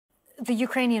The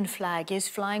Ukrainian flag is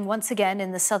flying once again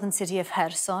in the southern city of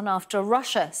Kherson after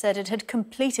Russia said it had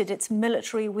completed its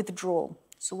military withdrawal.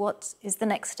 So what is the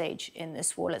next stage in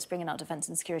this war? Let's bring in our defence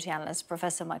and security analyst,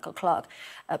 Professor Michael Clark.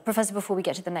 Professor, before we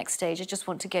get to the next stage, I just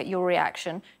want to get your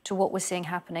reaction to what we're seeing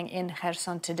happening in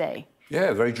Kherson today.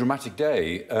 Yeah, a very dramatic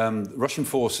day. Russian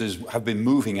forces have been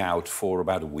moving out for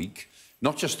about a week,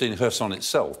 not just in Kherson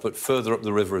itself, but further up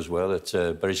the river as well, at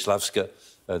Bereslavska,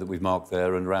 that we've marked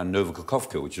there, and around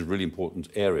Novokakhovka, which is a really important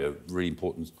area, really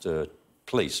important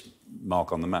place,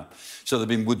 mark on the map. So they've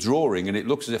been withdrawing, and it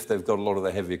looks as if they've got a lot of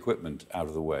their heavy equipment out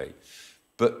of the way.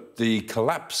 But the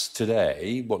collapse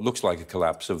today, what looks like a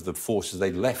collapse of the forces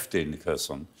they left in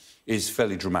Kherson, is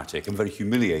fairly dramatic and very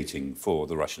humiliating for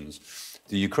the Russians.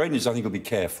 The Ukrainians, I think, will be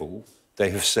careful. They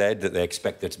have said that they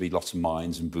expect there to be lots of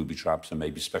mines and booby traps and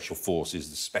maybe special forces,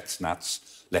 the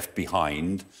Spetsnaz, left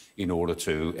behind in order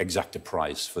to exact a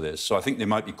price for this. So I think they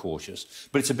might be cautious.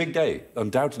 But it's a big day,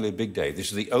 undoubtedly a big day. This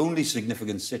is the only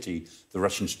significant city the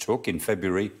Russians took in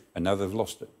February, and now they've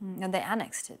lost it. And they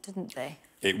annexed it, didn't they?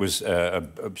 It was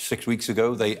 6 weeks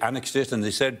ago. They annexed it, and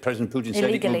they said, President Putin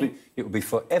said it will be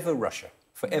forever Russia.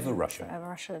 Forever Russia. Forever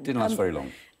Russia. Didn't last very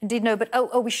long. Indeed, no. But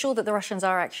are we sure that the Russians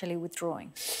are actually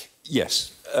withdrawing?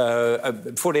 Yes.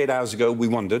 48 hours ago, we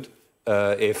wondered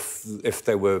if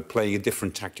they were playing a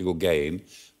different tactical game.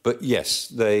 But yes,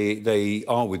 they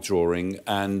are withdrawing,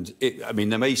 and I mean,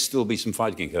 there may still be some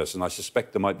fighting in Kherson. I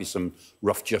suspect there might be some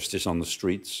rough justice on the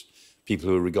streets, people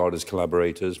who are regarded as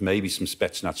collaborators, maybe some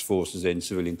Spetsnaz forces in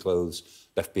civilian clothes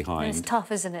left behind. And it's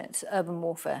tough, isn't it, urban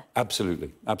warfare?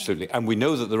 Absolutely, absolutely. And we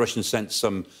know that the Russians sent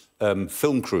some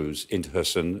film crews into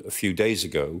Kherson a few days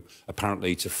ago,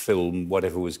 apparently to film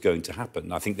whatever was going to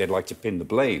happen. I think they'd like to pin the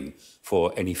blame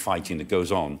for any fighting that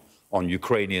goes on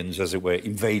Ukrainians, as it were,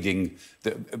 invading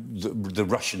the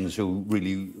Russians who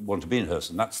really want to be in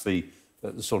Kherson. That's the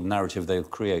sort of narrative they'll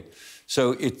create.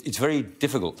 So it's very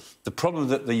difficult. The problem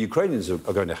that the Ukrainians are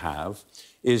going to have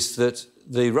is that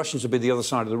the Russians will be the other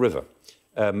side of the river,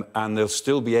 and they'll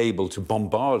still be able to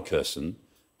bombard Kherson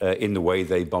in the way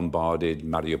they bombarded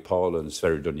Mariupol and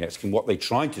Severodonetsk, and what they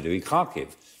tried to do in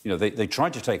Kharkiv. You know, they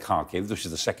tried to take Kharkiv, which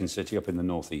is the second city up in the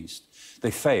northeast.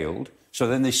 They failed, so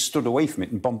then they stood away from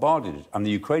it and bombarded it. And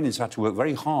the Ukrainians had to work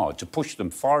very hard to push them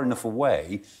far enough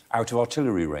away out of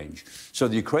artillery range. So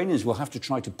the Ukrainians will have to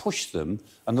try to push them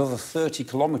another 30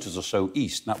 kilometres or so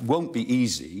east. That won't be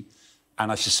easy,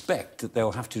 and I suspect that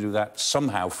they'll have to do that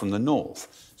somehow from the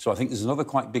north. So I think there's another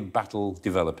quite big battle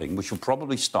developing, which will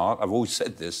probably start, I've always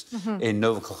said this, in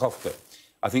Novokakhovka.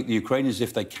 I think the Ukrainians,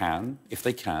 if they can,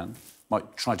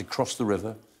 might try to cross the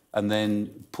river and then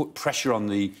put pressure on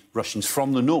the Russians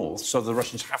from the north, so the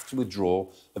Russians have to withdraw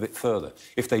a bit further.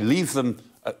 If they leave them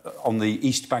on the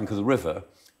east bank of the river,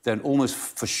 then almost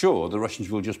for sure the Russians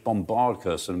will just bombard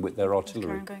Kherson with their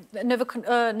artillery.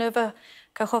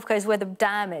 Novokakhovka is where the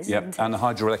dam is, isn't it? And the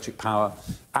hydroelectric power,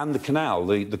 and the canal,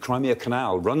 the Crimea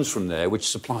Canal runs from there, which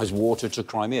supplies water to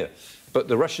Crimea. But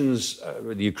the Russians,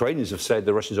 the Ukrainians have said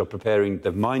the Russians are preparing,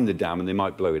 they've mined the dam and they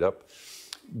might blow it up.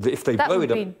 If they blow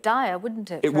it up, that would be dire, wouldn't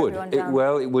it? It would.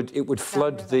 It would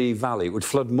flood the valley. It would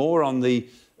flood more on the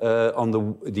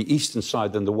eastern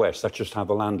side than the west. That's just how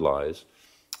the land lies.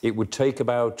 It would take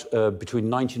about between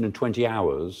 19 and 20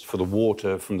 hours for the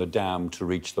water from the dam to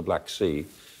reach the Black Sea.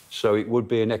 So it would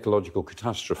be an ecological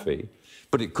catastrophe.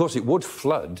 But of course, it would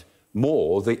flood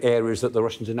more the areas that the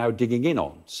Russians are now digging in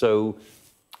on. So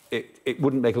it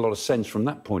wouldn't make a lot of sense from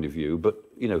that point of view. But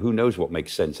you know, who knows what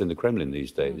makes sense in the Kremlin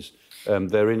these days?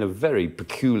 They're in a very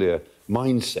peculiar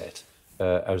mindset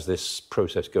as this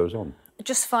process goes on.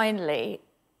 Just finally,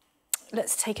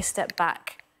 let's take a step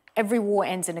back. Every war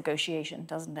ends in negotiation,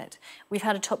 doesn't it? We've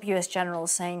had a top US general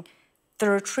saying the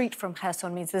retreat from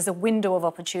Kherson means there's a window of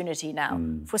opportunity now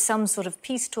for some sort of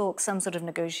peace talk, some sort of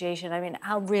negotiation. I mean,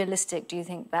 how realistic do you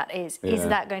think that is? Yeah. Is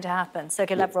that going to happen?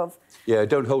 Sergei Lavrov. Yeah,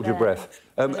 don't hold your breath.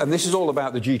 And this is all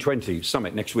about the G20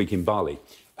 summit next week in Bali.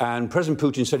 And President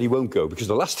Putin said he won't go because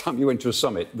the last time he went to a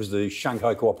summit was the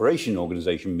Shanghai Cooperation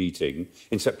Organization meeting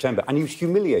in September, and he was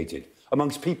humiliated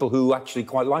amongst people who actually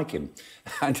quite like him.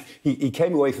 And he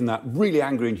came away from that really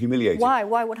angry and humiliated. Why?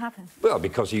 Why? What happened? Well,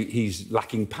 because he's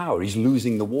lacking power. He's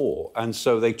losing the war. And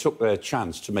so they took their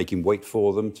chance to make him wait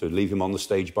for them, to leave him on the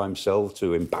stage by himself,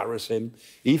 to embarrass him.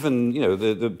 Even, you know,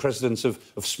 the presidents of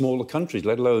smaller countries,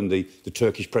 let alone the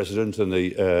Turkish president and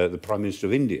the Prime Minister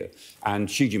of India.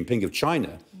 And Xi Jinping of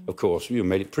China, of course,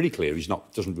 made it pretty clear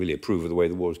doesn't really approve of the way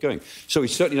the war is going. So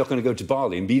he's certainly not going to go to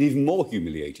Bali and be even more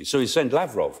humiliated. So he sent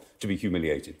Lavrov to be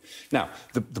humiliated. Now,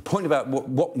 the point about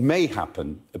what may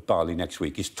happen at Bali next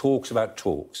week is talks about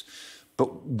talks. But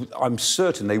I'm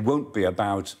certain they won't be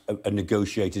about a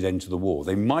negotiated end to the war.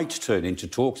 They might turn into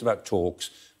talks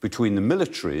between the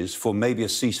militaries for maybe a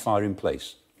ceasefire in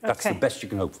place. That's the best you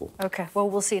can hope for. OK, well,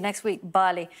 we'll see you next week,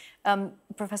 Bali.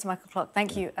 Professor Michael Clark,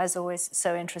 thank you, as always,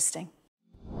 so interesting.